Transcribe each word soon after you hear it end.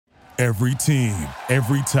Every team,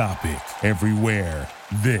 every topic, everywhere.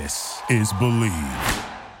 This is Believe.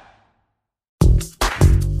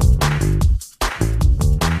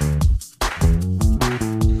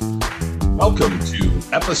 Welcome to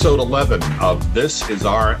episode 11 of This Is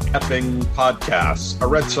Our Effing Podcast, a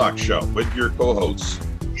Red Sox show with your co-hosts,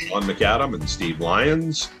 Sean McAdam and Steve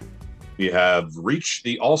Lyons. We have reached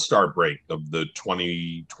the All-Star break of the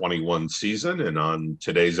 2021 season, and on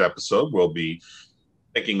today's episode, we'll be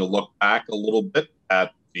taking a look back a little bit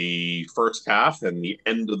at the first half and the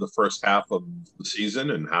end of the first half of the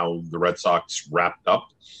season and how the Red Sox wrapped up.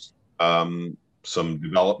 Some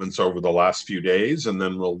developments over the last few days, and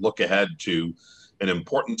then we'll look ahead to an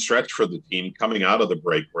important stretch for the team coming out of the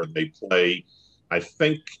break where they play, I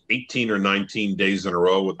think, 18 or 19 days in a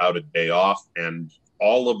row without a day off, and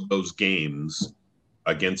all of those games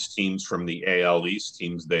against teams from the AL East,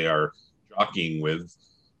 teams they are jockeying with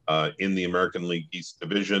in the American League East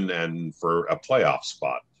Division and for a playoff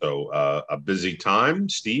spot. So a busy time.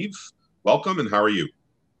 Steve, welcome, and how are you?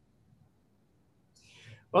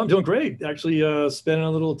 Well, I'm doing great. Actually, spending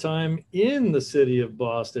a little time in the city of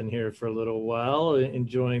Boston here for a little while,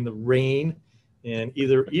 enjoying the rain, and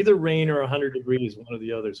either rain or 100 degrees, one or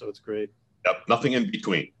the other. So it's great. Yep, nothing in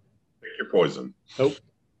between. Pick your poison. Nope.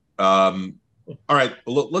 All right,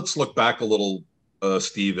 let's look back a little,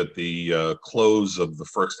 Steve, at the close of the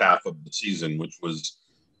first half of the season, which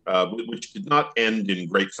did not end in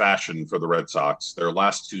great fashion for the Red Sox. Their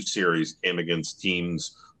last two series came against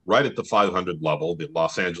teams right at the 500 level, the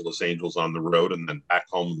Los Angeles Angels on the road, and then back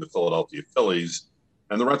home the Philadelphia Phillies.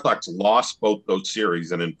 And the Red Sox lost both those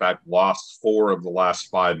series and, in fact, lost 4 of the last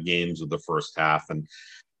 5 games of the first half, and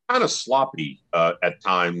kind of sloppy at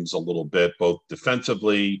times a little bit, both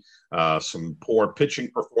defensively, some poor pitching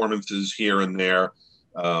performances here and there.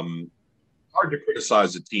 Hard to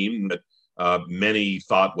criticize a team that many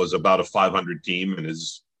thought was about a 500 team and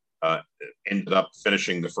has ended up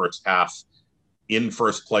finishing the first half in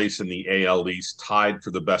first place in the AL East, tied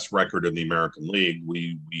for the best record in the American League.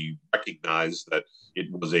 We recognize that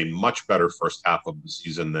it was a much better first half of the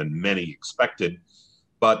season than many expected,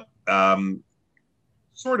 but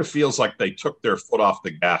sort of feels like they took their foot off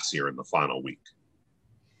the gas here in the final week.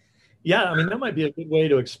 Yeah, I mean, that might be a good way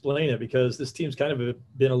to explain it, because this team's kind of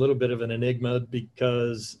been a little bit of an enigma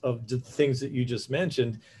because of the things that you just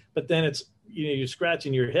mentioned. But then it's, you're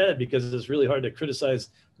scratching your head because it's really hard to criticize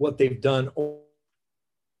what they've done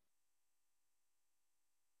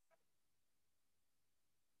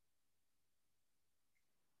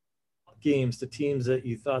games to teams that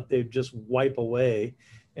you thought they'd just wipe away,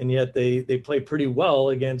 and yet they play pretty well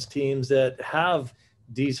against teams that have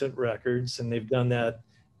decent records, and they've done that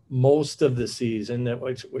most of the season,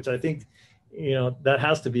 which I think, that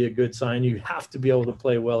has to be a good sign. You have to be able to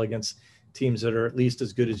play well against teams that are at least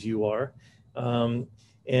as good as you are. And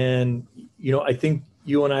I think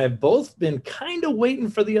you and I have both been kind of waiting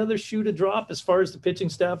for the other shoe to drop as far as the pitching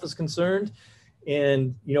staff is concerned.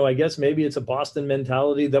 And, I guess maybe it's a Boston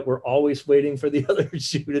mentality that we're always waiting for the other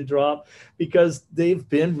shoe to drop, because they've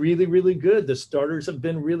been really, really good. The starters have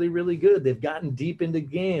been really, really good. They've gotten deep into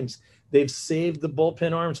games. They've saved the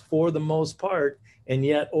bullpen arms for the most part. And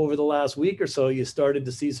yet over the last week or so, you started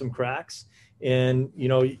to see some cracks, and,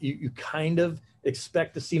 you kind of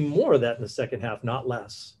expect to see more of that in the second half, not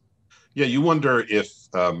less. Yeah, you wonder if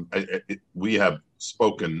we have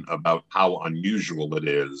spoken about how unusual it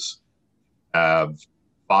is have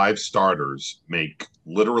 5 starters make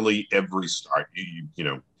literally every start.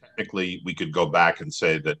 Technically we could go back and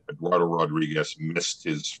say that Eduardo Rodriguez missed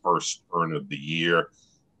his first turn of the year,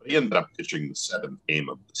 but he ended up pitching the 7th game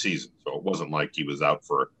of the season. So it wasn't like he was out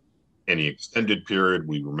for any extended period.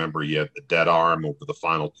 We remember he had the dead arm over the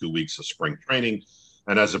final 2 weeks of spring training.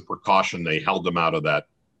 And as a precaution, they held him out of that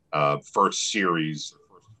first series,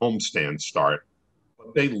 first homestand start.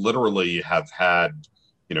 But they literally have had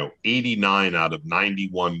 89 out of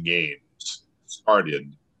 91 games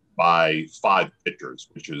started by 5 pitchers,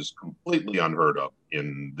 which is completely unheard of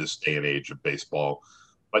in this day and age of baseball.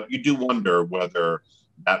 But you do wonder whether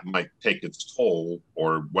that might take its toll,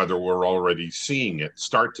 or whether we're already seeing it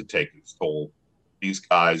start to take its toll. These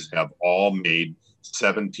guys have all made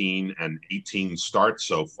 17 and 18 starts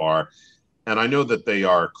so far. And I know that they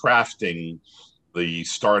are crafting the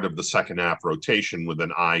start of the second half rotation with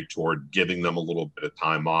an eye toward giving them a little bit of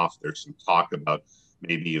time off. There's some talk about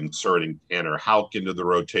maybe inserting Tanner Houck into the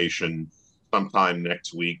rotation sometime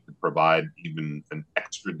next week to provide even an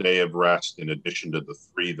extra day of rest in addition to the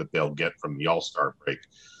 3 that they'll get from the All-Star break.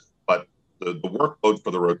 But the workload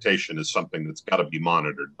for the rotation is something that's got to be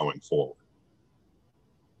monitored going forward.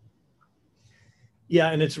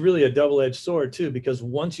 Yeah, and it's really a double-edged sword too, because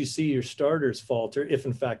once you see your starters falter, if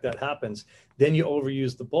in fact that happens, then you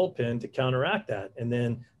overuse the bullpen to counteract that, and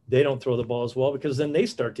then they don't throw the ball as well because then they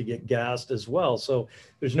start to get gassed as well. So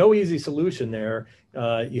there's no easy solution there.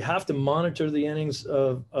 You have to monitor the innings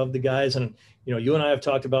of the guys, and you and I have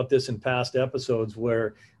talked about this in past episodes.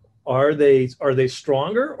 Where are they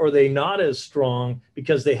stronger, or are they not as strong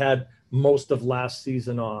because they had most of last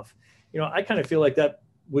season off? I kind of feel like that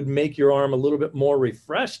would make your arm a little bit more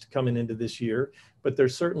refreshed coming into this year. But there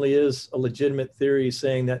certainly is a legitimate theory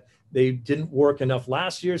saying that they didn't work enough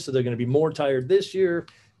last year, so they're going to be more tired this year.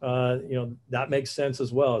 That makes sense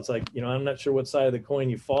as well. It's like, I'm not sure what side of the coin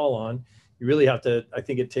you fall on. You really have to, I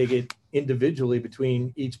think, take it individually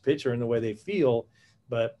between each pitcher and the way they feel.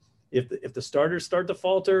 But if the starters start to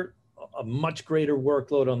falter, a much greater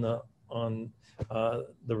workload on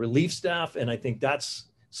the relief staff, and I think that's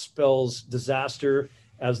spells disaster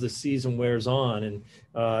as the season wears on. And,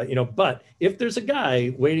 but if there's a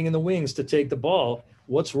guy waiting in the wings to take the ball,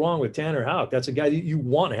 what's wrong with Tanner Houck? That's a guy that you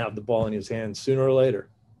want to have the ball in his hands sooner or later.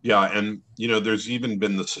 Yeah. And, there's even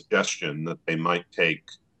been the suggestion that they might take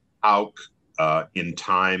Houck in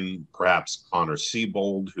time, perhaps Connor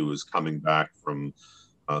Siebold, who is coming back from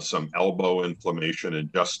some elbow inflammation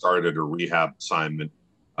and just started a rehab assignment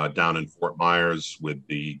down in Fort Myers with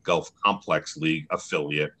the Gulf Complex League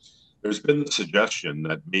affiliate. There's been the suggestion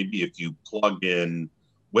that maybe if you plug in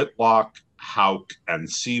Whitlock, Houck, and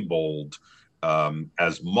Siebold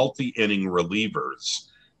as multi-inning relievers,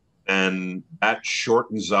 then that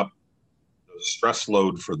shortens up the stress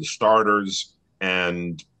load for the starters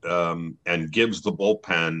and gives the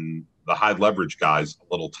bullpen, the high leverage guys, a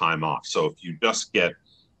little time off. So if you just get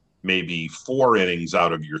maybe 4 innings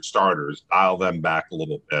out of your starters, dial them back a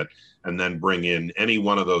little bit, and then bring in any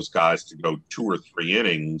one of those guys to go 2 or 3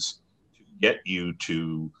 innings to get you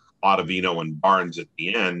to Ottavino and Barnes at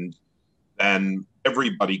the end, then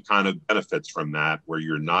everybody kind of benefits from that, where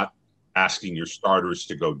you're not asking your starters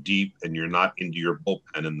to go deep and you're not into your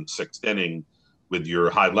bullpen in the 6th inning with your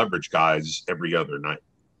high leverage guys every other night.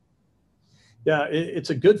 Yeah, it's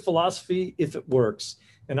a good philosophy if it works.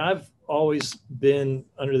 And I've always been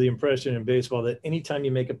under the impression in baseball that anytime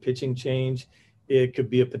you make a pitching change, it could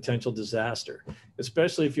be a potential disaster,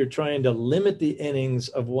 especially if you're trying to limit the innings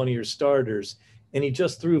of one of your starters. And he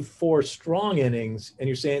just threw 4 strong innings, and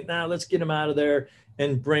you're saying, let's get him out of there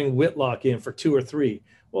and bring Whitlock in for 2 or 3.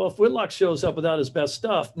 Well, if Whitlock shows up without his best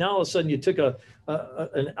stuff, now all of a sudden you took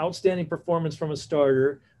an outstanding performance from a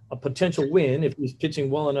starter, a potential win if he's pitching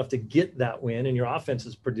well enough to get that win and your offense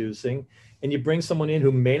is producing, and you bring someone in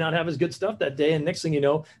who may not have as good stuff that day, and next thing you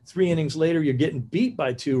know, 3 innings later, you're getting beat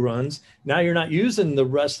by 2 runs. Now you're not using the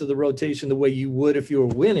rest of the rotation the way you would if you were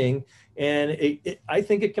winning, and I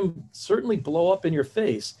think it can certainly blow up in your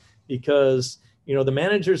face because the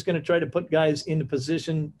manager is going to try to put guys in the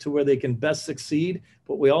position to where they can best succeed,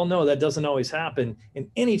 but we all know that doesn't always happen.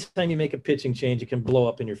 And anytime you make a pitching change, it can blow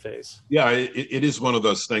up in your face. Yeah, it is one of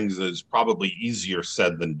those things that is probably easier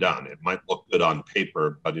said than done. It might look good on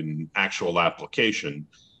paper, but in actual application,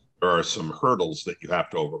 there are some hurdles that you have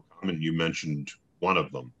to overcome, and you mentioned one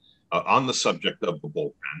of them. On the subject of the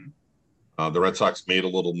bullpen, the Red Sox made a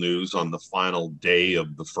little news on the final day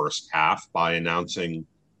of the first half by announcing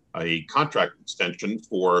a contract extension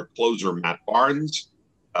for closer Matt Barnes.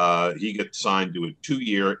 He gets signed to a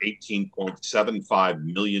 2-year, $18.75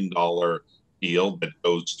 million deal that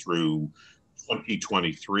goes through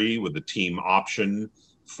 2023 with a team option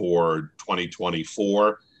for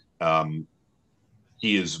 2024.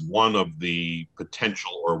 He is one of the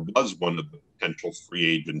potential, or was one of the potential free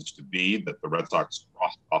agents to be that the Red Sox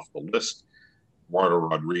crossed off the list. Eduardo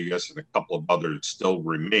Rodriguez and a couple of others still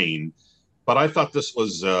remain. But I thought this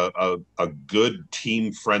was a good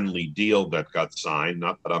team-friendly deal that got signed.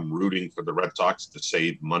 Not that I'm rooting for the Red Sox to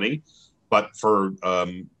save money, but for,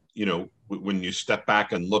 when you step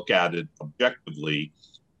back and look at it objectively,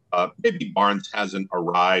 maybe Barnes hasn't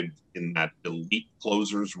arrived in that elite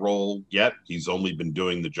closer's role yet. He's only been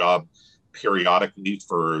doing the job periodically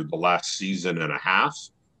for the last season and a half.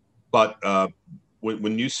 But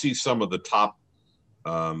when you see some of the top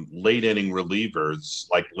late inning relievers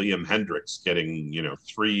like Liam Hendriks getting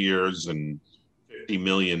 3 years and $50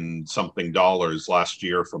 million something last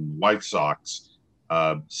year from the White Sox,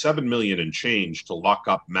 $7 million and change to lock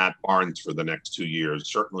up Matt Barnes for the next 2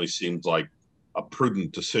 years certainly seems like a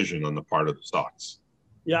prudent decision on the part of the Sox.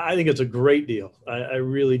 Yeah, I think it's a great deal. I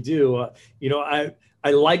really do. I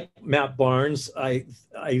like Matt Barnes. I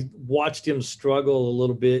watched him struggle a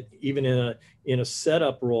little bit, even in a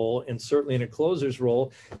setup role and certainly in a closer's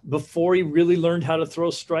role, before he really learned how to throw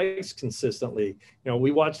strikes consistently.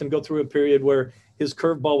 We watched him go through a period where his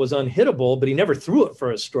curveball was unhittable, but he never threw it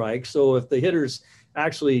for a strike. So if the hitters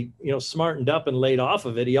actually, smartened up and laid off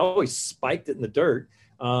of it, he always spiked it in the dirt.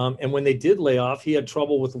 And when they did lay off, he had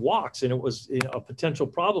trouble with walks, and it was a potential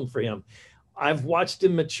problem for him. I've watched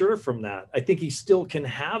him mature from that. I think he still can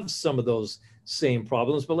have some of those same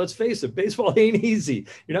problems, but let's face it, baseball ain't easy.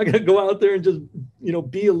 You're not going to go out there and just,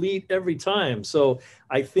 be elite every time. So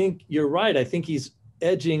I think you're right. I think he's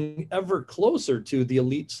edging ever closer to the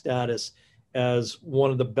elite status as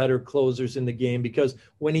one of the better closers in the game, because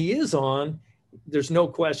when he is on, there's no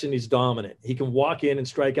question he's dominant. He can walk in and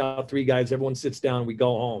strike out 3 guys. Everyone sits down. We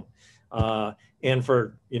go home. And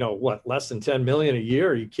for, less than 10 million a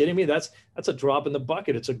year, are you kidding me? That's a drop in the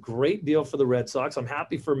bucket. It's a great deal for the Red Sox. I'm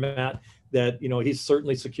happy for Matt that, he's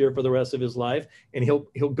certainly secure for the rest of his life, and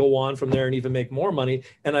he'll go on from there and even make more money.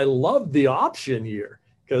 And I love the option year,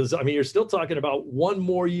 because, you're still talking about one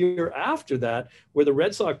more year after that where the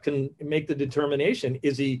Red Sox can make the determination.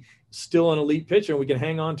 Is he still an elite pitcher and we can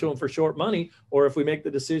hang on to him for short money? Or if we make the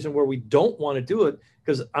decision where we don't want to do it,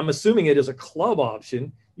 because I'm assuming it is a club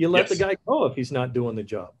option, you let the guy go if he's not doing the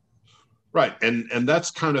job. Right. And that's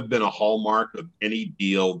kind of been a hallmark of any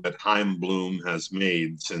deal that Chaim Bloom has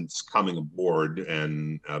made since coming aboard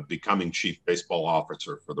and becoming chief baseball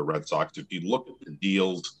officer for the Red Sox. If you look at the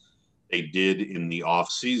deals they did in the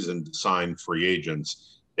offseason to sign free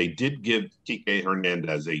agents, they did give Kike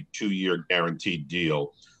Hernandez a 2-year guaranteed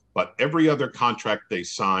deal, but every other contract they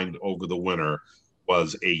signed over the winter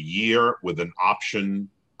was a year with an option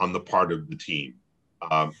on the part of the team.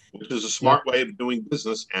 Which is a smart way of doing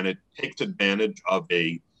business, and it takes advantage of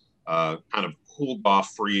a kind of cooled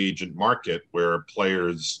off free agent market where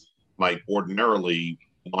players might ordinarily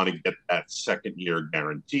want to get that second year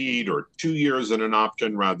guaranteed or 2 years in an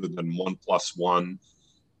option rather than 1+1.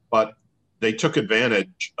 But they took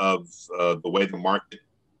advantage of the way the market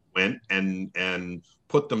went and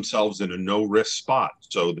put themselves in a no risk spot,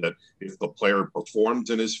 so that if the player performs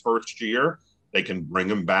in his first year, they can bring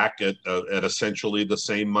him back at essentially the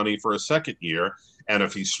same money for a second year. And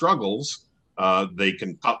if he struggles, they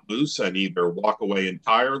can cut loose and either walk away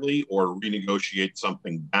entirely or renegotiate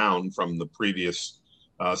something down from the previous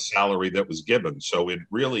salary that was given. So it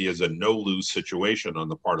really is a no-lose situation on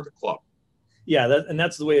the part of the club. Yeah,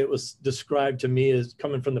 that's the way it was described to me, as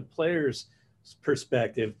coming from the players'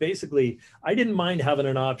 perspective. Basically, I didn't mind having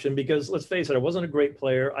an option because, let's face it, I wasn't a great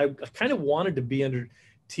player. I kind of wanted to be under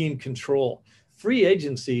team control. Free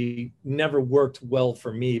agency never worked well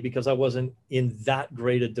for me because I wasn't in that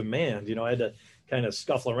great a demand. I had to kind of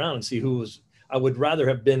scuffle around and see I would rather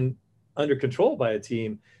have been under control by a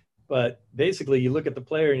team. But basically, you look at the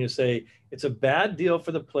player and you say, it's a bad deal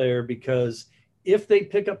for the player, because if they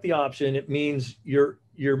pick up the option, it means you're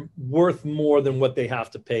worth more than what they have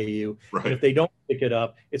to pay you. Right. And if they don't pick it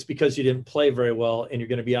up, it's because you didn't play very well and you're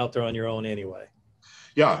going to be out there on your own anyway.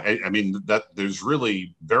 Yeah, I mean, that there's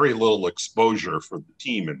really very little exposure for the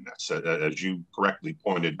team in this. As you correctly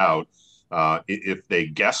pointed out, if they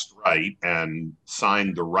guessed right and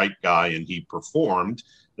signed the right guy and he performed,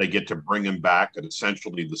 they get to bring him back at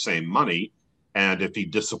essentially the same money. And if he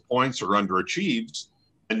disappoints or underachieves,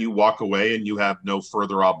 then you walk away and you have no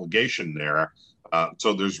further obligation there.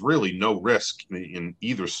 So there's really no risk in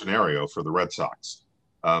either scenario for the Red Sox.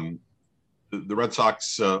 The Red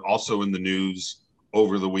Sox also in the news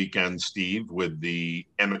over the weekend, Steve, with the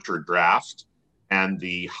amateur draft, and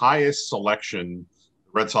the highest selection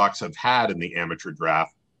the Red Sox have had in the amateur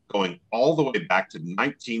draft going all the way back to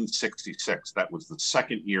 1966. That was the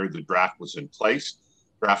second year the draft was in place.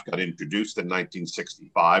 Draft got introduced in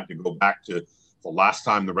 1965. To go back to the last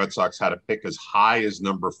time the Red Sox had a pick as high as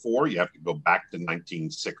number 4, you have to go back to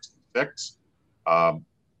 1966.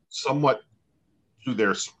 Somewhat to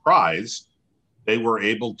their surprise, they were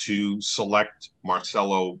able to select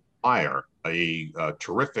Marcelo Meyer, a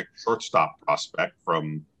terrific shortstop prospect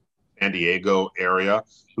from San Diego area,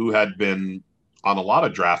 who had been on a lot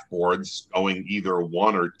of draft boards going either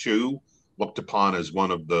 1 or 2, looked upon as one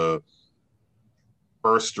of the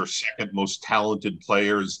first or second most talented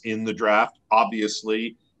players in the draft.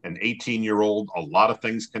 Obviously, an 18-year-old, a lot of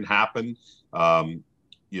things can happen.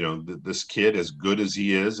 This kid, as good as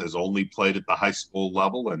he is, has only played at the high school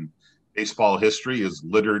level, and baseball history is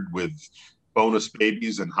littered with bonus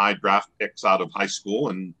babies and high draft picks out of high school,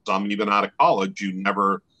 and some even out of college. You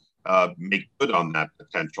never make good on that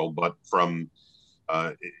potential. But from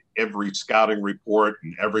every scouting report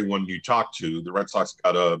and everyone you talk to, the Red Sox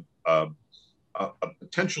got a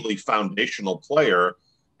potentially foundational player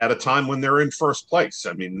at a time when they're in first place.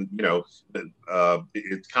 I mean,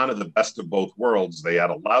 it's kind of the best of both worlds. They had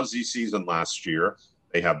a lousy season last year.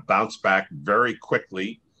 They have bounced back very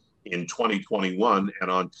quickly in 2021.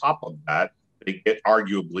 And on top of that, they get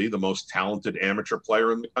arguably the most talented amateur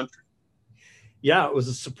player in the country. Yeah, it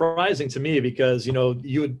was surprising to me because,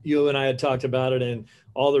 you and I had talked about it, and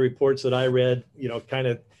all the reports that I read, kind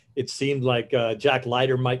of, it seemed like Jack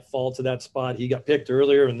Leiter might fall to that spot. He got picked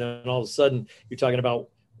earlier, and then all of a sudden you're talking about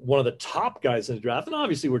one of the top guys in the draft. And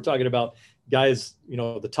obviously we're talking about guys,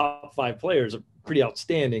 the top 5 players are pretty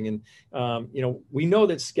outstanding. And, we know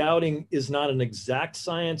that scouting is not an exact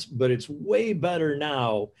science, but it's way better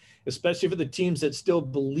now, especially for the teams that still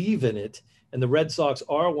believe in it. And the Red Sox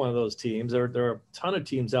are one of those teams. There are a ton of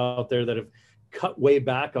teams out there that have cut way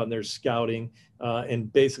back on their scouting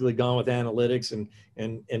and basically gone with analytics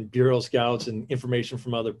and bureau scouts and information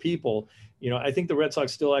from other people. I think the Red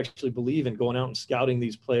Sox still actually believe in going out and scouting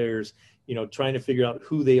these players, trying to figure out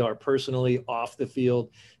who they are personally off the field.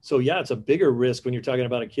 So yeah, it's a bigger risk when you're talking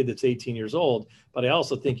about a kid that's 18 years old, but I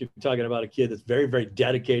also think you're talking about a kid that's very, very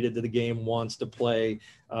dedicated to the game, wants to play,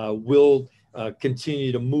 will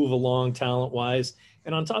continue to move along talent-wise.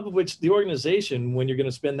 And on top of which, the organization, when you're going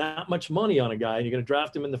to spend that much money on a guy and you're going to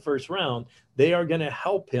draft him in the first round, they are going to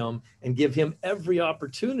help him and give him every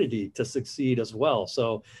opportunity to succeed as well.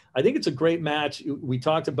 So I think it's a great match. We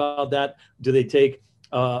talked about that. Do they take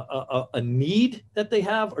a need that they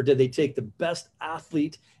have, or did they take the best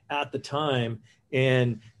athlete at the time?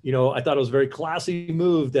 And, I thought it was a very classy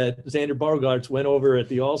move that Xander Bogaerts went over at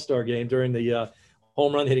the All-Star game during the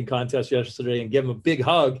home run hitting contest yesterday and gave him a big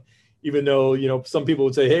hug, even though, some people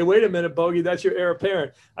would say, hey, wait a minute, Bogey, that's your heir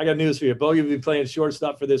apparent. I got news for you. Bogey will be playing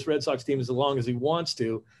shortstop for this Red Sox team as long as he wants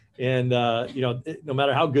to. And, no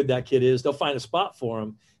matter how good that kid is, they'll find a spot for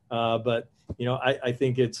him. But I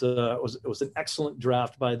think it was an excellent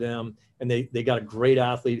draft by them, and they got a great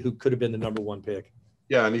athlete who could have been the number 1 pick.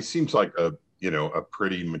 Yeah, and he seems like a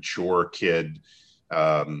pretty mature kid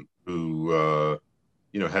who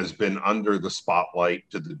has been under the spotlight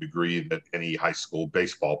to the degree that any high school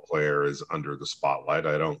baseball player is under the spotlight.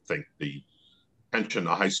 I don't think the attention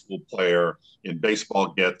a high school player in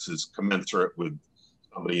baseball gets is commensurate with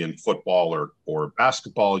somebody in football or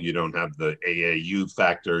basketball. You don't have the AAU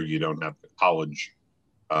factor. You don't have the college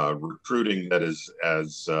recruiting that is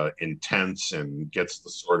as intense and gets the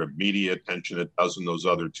sort of media attention it does in those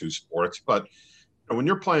other 2 sports. But when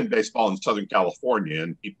you're playing baseball in Southern California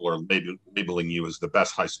and people are labeling you as the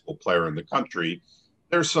best high school player in the country,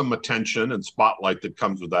 there's some attention and spotlight that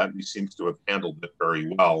comes with that, and he seems to have handled it very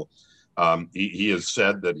well. He has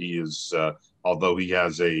said that he is, although he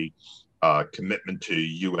has a commitment to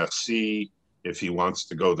USC, if he wants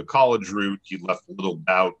to go the college route, he left little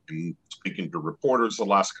doubt in speaking to reporters the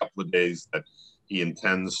last couple of days that he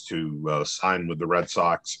intends to sign with the Red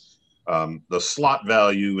Sox. The slot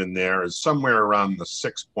value in there is somewhere around the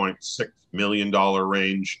 $6.6 million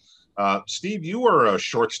range. Steve, you were a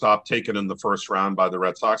shortstop taken in the first round by the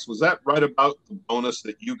Red Sox. Was that right about the bonus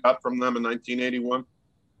that you got from them in 1981?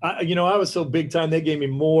 I was so big time, they gave me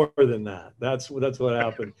more than that. That's what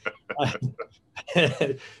happened.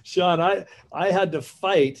 Sean, I had to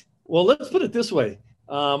fight. Well, let's put it this way.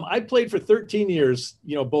 I played for 13 years,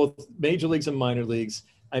 both major leagues and minor leagues.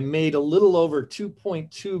 I made a little over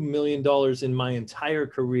 $2.2 million in my entire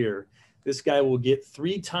career. This guy will get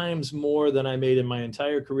 3 times more than I made in my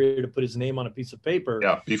entire career to put his name on a piece of paper.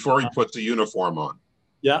 Yeah, before he puts the uniform on.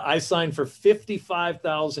 Yeah, I signed for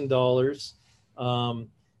 $55,000.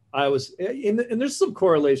 I was, and there's some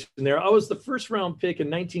correlation there. I was the first round pick in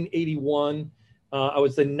 1981. I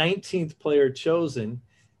was the 19th player chosen.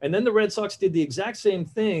 And then the Red Sox did the exact same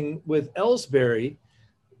thing with Ellsbury.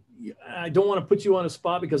 I don't want to put you on a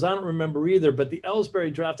spot because I don't remember either, but the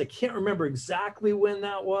Ellsbury draft, I can't remember exactly when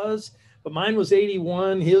that was, but mine was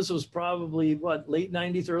 81. His was probably late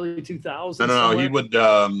 90s, early 2000s. No, he would,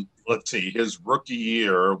 let's see, his rookie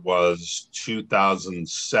year was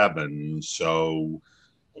 2007. So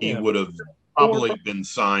he would have probably been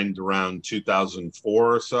signed around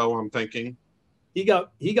 2004 or so, I'm thinking. He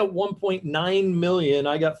got 1.9 million.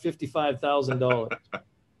 I got $55,000.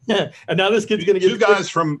 Yeah, and now this kid's going to get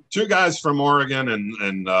two guys from Oregon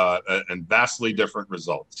and vastly different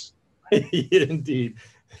results. Indeed.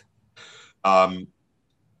 You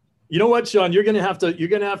know what, Sean? You're going to have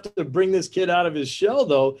to bring this kid out of his shell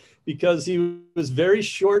though, because he was very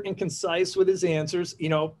short and concise with his answers.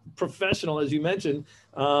 Professional, as you mentioned,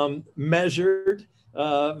 measured,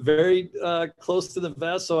 very close to the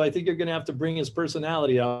vest. So I think you're going to have to bring his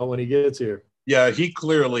personality out when he gets here. Yeah, he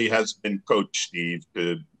clearly has been coached, Steve,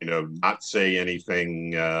 to not say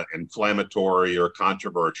anything inflammatory or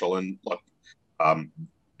controversial. And look,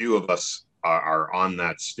 few of us are on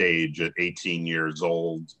that stage at 18 years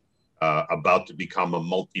old. about to become a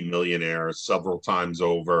multimillionaire several times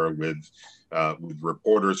over with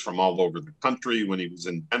reporters from all over the country when he was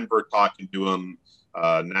in Denver talking to him,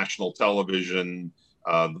 national television,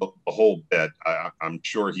 the whole bit. I'm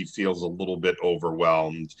sure he feels a little bit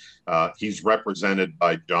overwhelmed. He's represented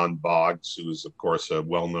by John Boggs, who is, of course, a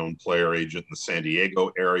well-known player agent in the San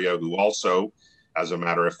Diego area, who also, as a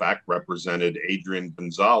matter of fact, represented Adrian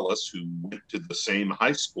Gonzalez, who went to the same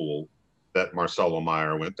high school that Marcelo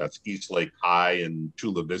Meyer went. That's Eastlake High in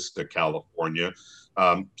Chula Vista, California.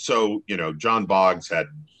 So, John Boggs had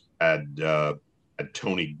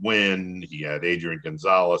Tony Gwynn. He had Adrian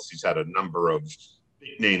Gonzalez. He's had a number of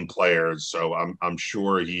big name players. So I'm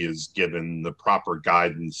sure he is given the proper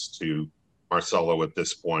guidance to Marcelo at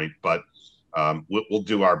this point. But we'll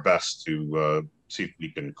do our best to see if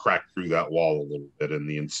we can crack through that wall a little bit in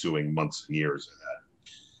the ensuing months and years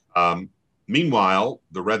ahead. Meanwhile,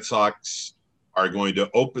 the Red Sox are going to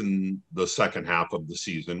open the second half of the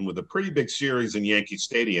season with a pretty big series in Yankee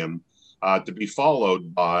Stadium, to be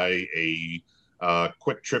followed by a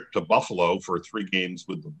quick trip to Buffalo for 3 games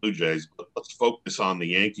with the Blue Jays. But let's focus on the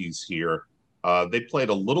Yankees here. They played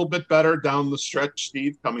a little bit better down the stretch,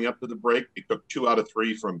 Steve, coming up to the break. They took 2 out of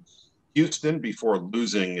 3 from Houston before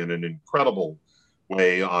losing in an incredible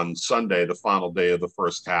way on Sunday, the final day of the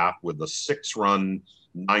first half, with a 6-run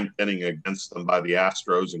 9th inning against them by the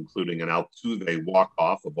Astros, including an Altuve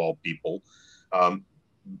walk-off of all people.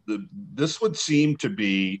 This would seem to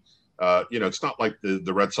be, it's not like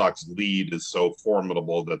the Red Sox lead is so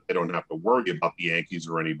formidable that they don't have to worry about the Yankees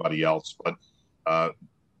or anybody else. But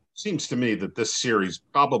seems to me that this series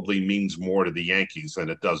probably means more to the Yankees than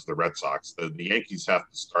it does the Red Sox. The Yankees have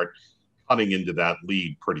to start cutting into that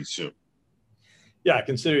lead pretty soon. Yeah,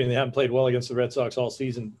 considering they haven't played well against the Red Sox all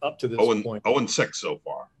season up to this point. 0-6 so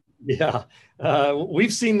far. Yeah,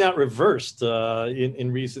 we've seen that reversed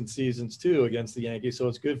in recent seasons too against the Yankees. So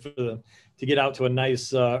it's good for them to get out to a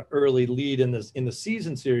nice early lead in the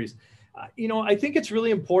season series. I think it's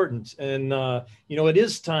really important, and it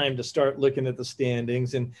is time to start looking at the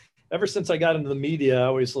standings. And ever since I got into the media, I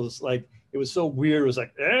always was like, it was so weird. It was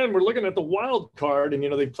like, and we're looking at the wild card, and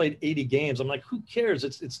they played 80 games. I'm like, who cares?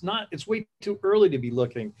 It's way too early to be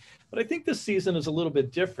looking. But I think this season is a little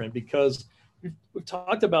bit different because we've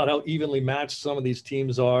talked about how evenly matched some of these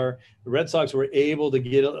teams are. The Red Sox were able to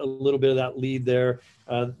get a little bit of that lead there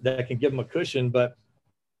that can give them a cushion. But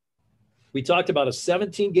we talked about a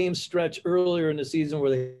 17-game stretch earlier in the season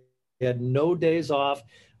where they had no days off,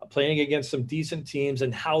 playing against some decent teams,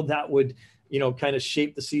 and how that would kind of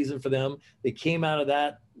shape the season for them. They came out of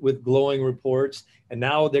that with glowing reports, and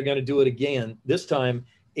now they're going to do it again. This time,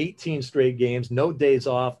 18 straight games, no days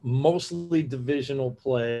off, mostly divisional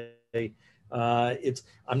play. I'm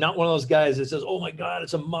not one of those guys that says, oh my God,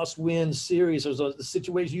 it's a must-win series. There's a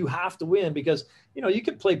situation you have to win because, you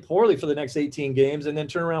could play poorly for the next 18 games and then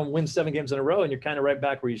turn around and win 7 games in a row, and you're kind of right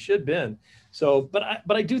back where you should have been. So, but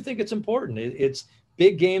I do think it's important. It's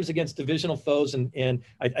big games against divisional foes, and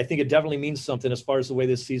I think it definitely means something as far as the way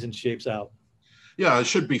this season shapes out. Yeah, it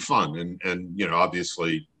should be fun. And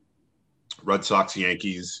obviously Red Sox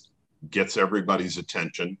Yankees gets everybody's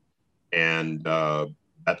attention. And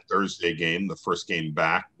that Thursday game, the first game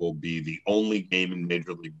back, will be the only game in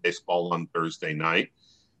Major League Baseball on Thursday night.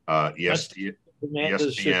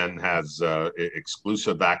 ESPN has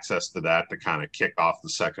exclusive access to that to kind of kick off the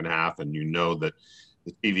second half. And that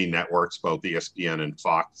the TV networks, both ESPN and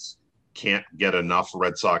Fox, can't get enough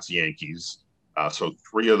Red Sox Yankees. So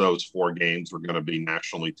 3 of those 4 games are going to be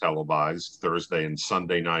nationally televised, Thursday and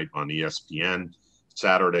Sunday night on ESPN,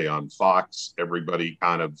 Saturday on Fox. Everybody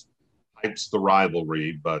kind of hypes the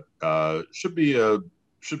rivalry, but should be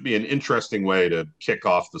an interesting way to kick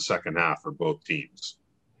off the second half for both teams.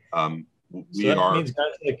 Means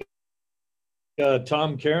guys like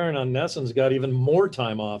Tom Caron on Nesson's got even more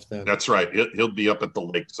time off then. That's right. He'll be up at the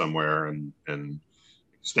lake somewhere and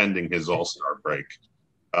extending his All-Star break.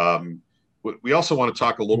 We also want to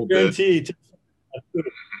talk a little bit.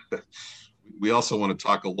 We also want to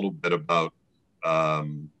talk a little bit about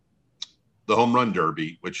the Home Run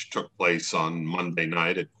Derby, which took place on Monday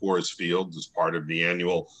night at Coors Field as part of the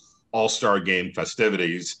annual All-Star Game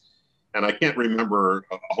festivities. And I can't remember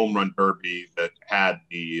a home run derby that had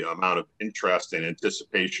the amount of interest and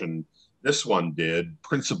anticipation this one did,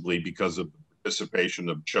 principally because of the participation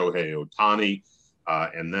of Shohei Ohtani.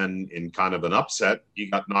 And then in kind of an upset, he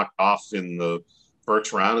got knocked off in the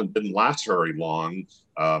first round and didn't last very long.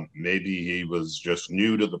 Maybe he was just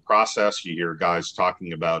new to the process. You hear guys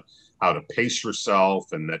talking about how to pace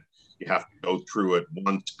yourself and that you have to go through it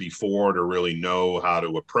once before to really know how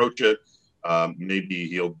to approach it. Maybe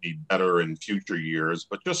he'll be better in future years,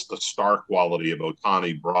 but just the star quality of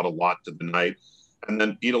Ohtani brought a lot to the night. And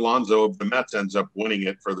then Pete Alonso of the Mets ends up winning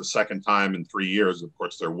it for the second time in 3 years. Of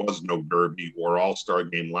course, there was no Derby or All-Star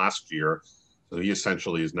game last year, so he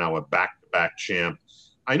essentially is now a back-to-back champ.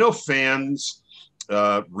 I know fans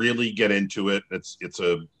really get into it. It's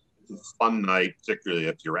a fun night, particularly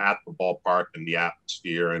if you're at the ballpark and the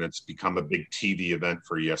atmosphere, and it's become a big TV event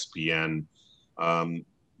for ESPN.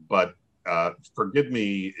 But forgive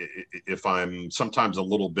me if I'm sometimes a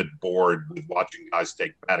little bit bored with watching guys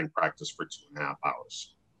take batting practice for 2.5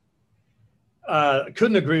 hours. I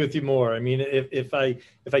couldn't agree with you more. I mean, if I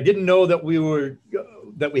didn't know that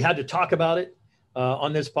we had to talk about it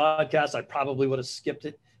on this podcast, I probably would have skipped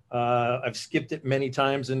it. I've skipped it many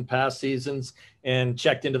times in past seasons and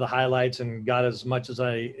checked into the highlights and got as much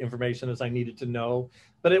information as I needed to know.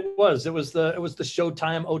 But it was the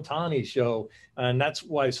Showtime Ohtani show, and that's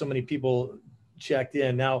why so many people checked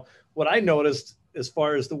in. Now, what I noticed as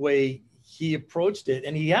far as the way he approached it,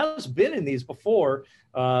 and he has been in these before,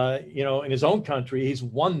 in his own country, he's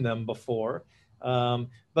won them before,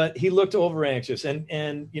 but he looked over anxious,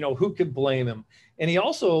 and who could blame him? And he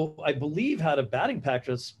also, I believe, had a batting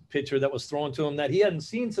practice pitcher that was thrown to him that he hadn't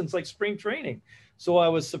seen since like spring training. So I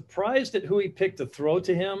was surprised at who he picked to throw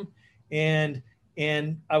to him, and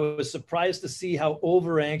I was surprised to see how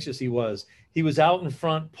over anxious he was. He was out in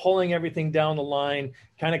front, pulling everything down the line,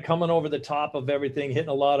 kind of coming over the top of everything, hitting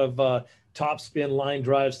a lot of top spin line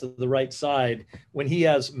drives to the right side when he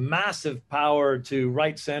has massive power to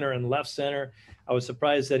right center and left center. I was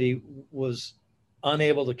surprised that he was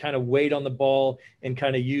unable to kind of wait on the ball and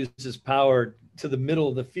kind of use his power to the middle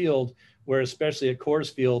of the field, where especially at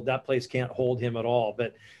Coors Field, that place can't hold him at all.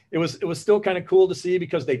 But it was still kind of cool to see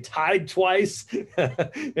because they tied twice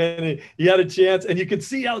and he had a chance, and you could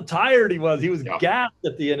see how tired he was. He was gassed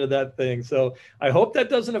at the end of that thing. So I hope that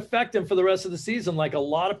doesn't affect him for the rest of the season, like a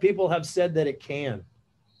lot of people have said that it can.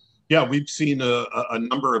 Yeah, we've seen a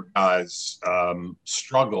number of guys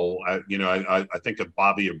struggle. I think of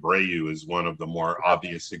Bobby Abreu is one of the more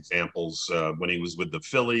obvious examples. When he was with the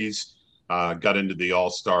Phillies, got into the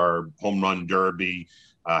All-Star Home Run Derby,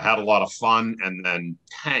 had a lot of fun, and then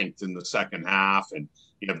tanked in the second half. And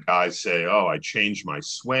you have guys say, "Oh, I changed my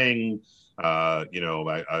swing. I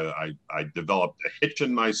developed a hitch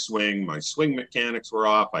in my swing. My swing mechanics were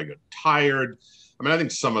off. I got tired." I mean, I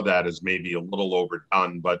think some of that is maybe a little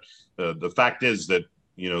overdone, but the fact is that,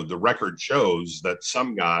 the record shows that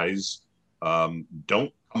some guys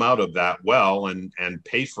don't come out of that well and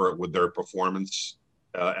pay for it with their performance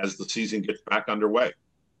as the season gets back underway.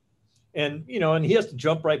 And he has to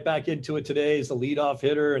jump right back into it today as the leadoff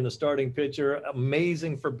hitter and the starting pitcher.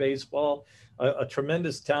 Amazing for baseball, a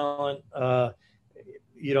tremendous talent, hands-on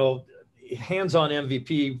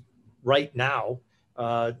MVP right now.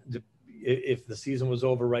 If the season was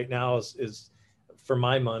over right now is for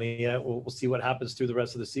my money. We'll see what happens through the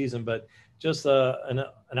rest of the season, but just an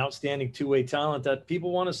outstanding two-way talent that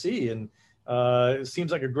people want to see. And it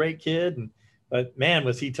seems like a great kid. But man,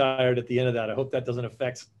 was he tired at the end of that. I hope that doesn't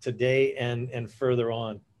affect today and further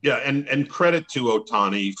on. Yeah. And credit to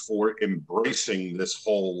Ohtani for embracing this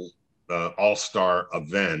whole all-star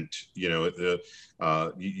event.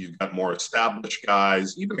 You've got more established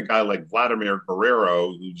guys, even a guy like Vladimir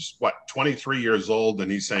Guerrero, who's 23 years old,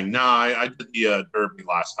 and he's saying, I did the Derby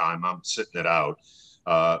last time, I'm sitting it out.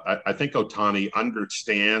 I think Ohtani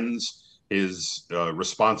understands his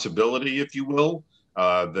responsibility, if you will,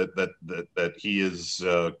 that he is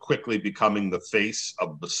quickly becoming the face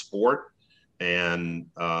of the sport, and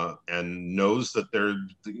knows that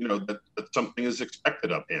that something is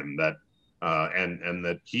expected of him, and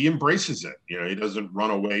that he embraces it. He doesn't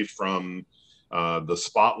run away from the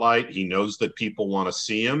spotlight. He knows that people want to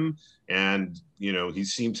see him, and he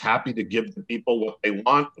seems happy to give the people what they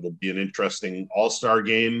want. It'll be an interesting all-star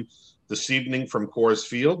game this evening from Coors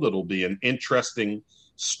Field. It'll be an interesting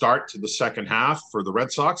start to the second half for the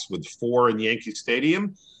Red Sox with 4 in Yankee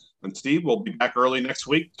Stadium. And Steve, we'll be back early next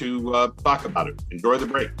week to talk about it. Enjoy the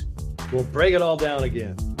break. We'll break it all down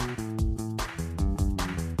again.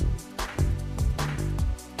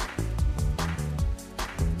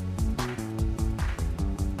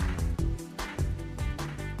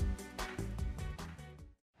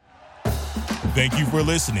 Thank you for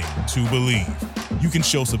listening to Believe. You can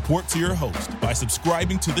show support to your host by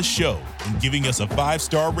subscribing to the show and giving us a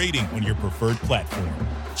 5-star rating on your preferred platform.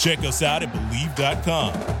 Check us out at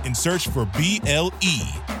Believe.com and search for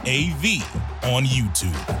BLEAV on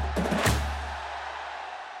YouTube.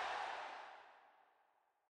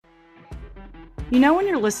 When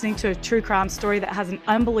you're listening to a true crime story that has an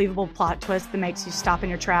unbelievable plot twist that makes you stop in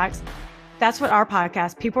your tracks? That's what our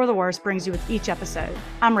podcast, People Are the Worst, brings you with each episode.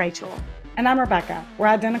 I'm Rachel. And I'm Rebecca. We're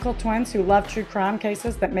identical twins who love true crime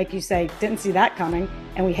cases that make you say, didn't see that coming,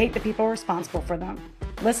 and we hate the people responsible for them.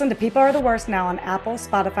 Listen to People Are the Worst now on Apple,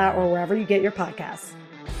 Spotify, or wherever you get your podcasts.